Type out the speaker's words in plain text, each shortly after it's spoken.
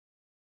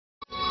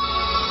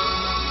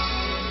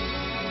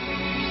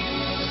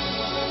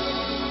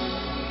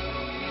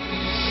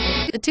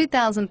The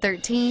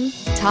 2013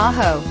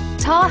 Tahoe.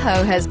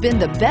 Tahoe has been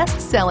the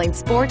best-selling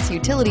sports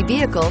utility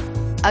vehicle,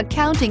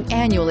 accounting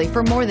annually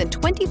for more than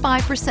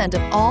 25%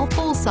 of all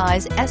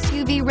full-size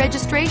SUV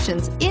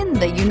registrations in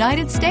the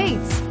United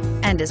States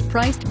and is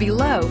priced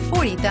below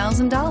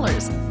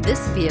 $40,000.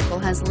 This vehicle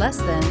has less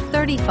than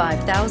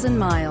 35,000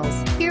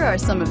 miles. Here are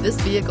some of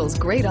this vehicle's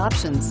great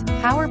options: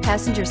 power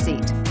passenger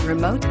seat,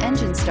 remote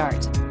engine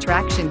start,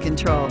 traction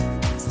control,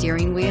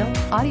 steering wheel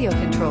audio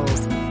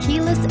controls,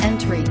 keyless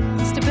entry,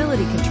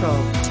 stability control,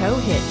 tow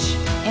hitch,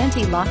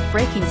 anti-lock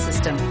braking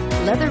system,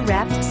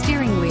 leather-wrapped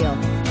steering wheel,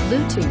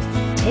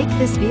 Bluetooth. Take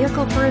this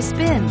vehicle for a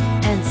spin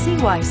and see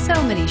why so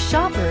many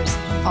shoppers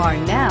are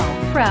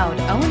now proud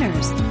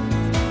owners.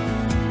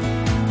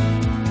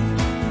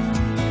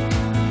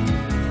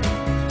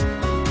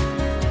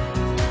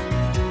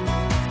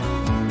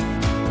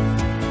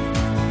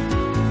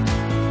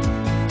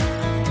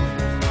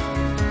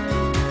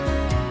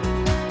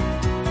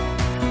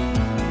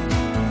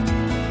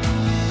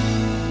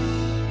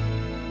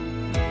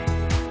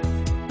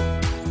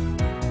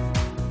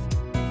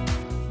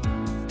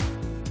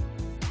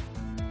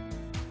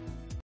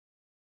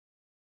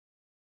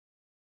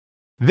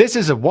 This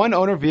is a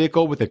one-owner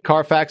vehicle with a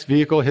Carfax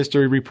Vehicle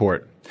History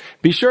Report.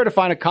 Be sure to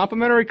find a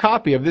complimentary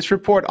copy of this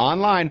report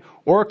online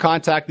or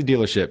contact the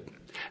dealership.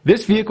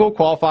 This vehicle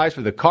qualifies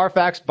for the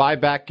Carfax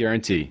Buyback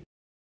Guarantee.